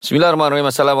Bismillahirrahmanirrahim.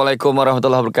 Assalamualaikum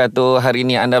warahmatullahi wabarakatuh. Hari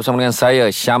ini anda bersama dengan saya,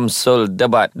 Syamsul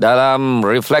Debat, dalam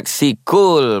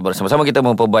RefleksiKool. Bersama-sama kita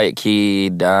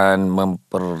memperbaiki dan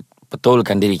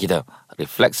memperbetulkan diri kita.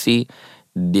 Refleksi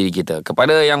diri kita.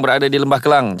 Kepada yang berada di Lembah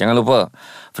Kelang, jangan lupa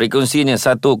frekuensinya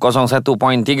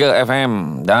 101.3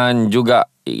 FM, dan juga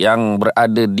yang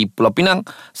berada di Pulau Pinang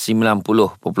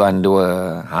 90.2.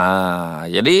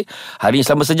 Jadi hari ini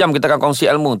selama sejam kita akan kongsi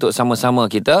ilmu untuk sama-sama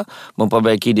kita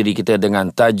memperbaiki diri kita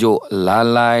dengan tajuk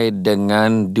Lalai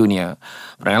Dengan Dunia.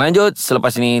 Perangan lanjut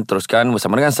selepas ini, teruskan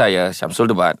bersama dengan saya, Syamsul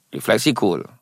Debat, RefleksiKool.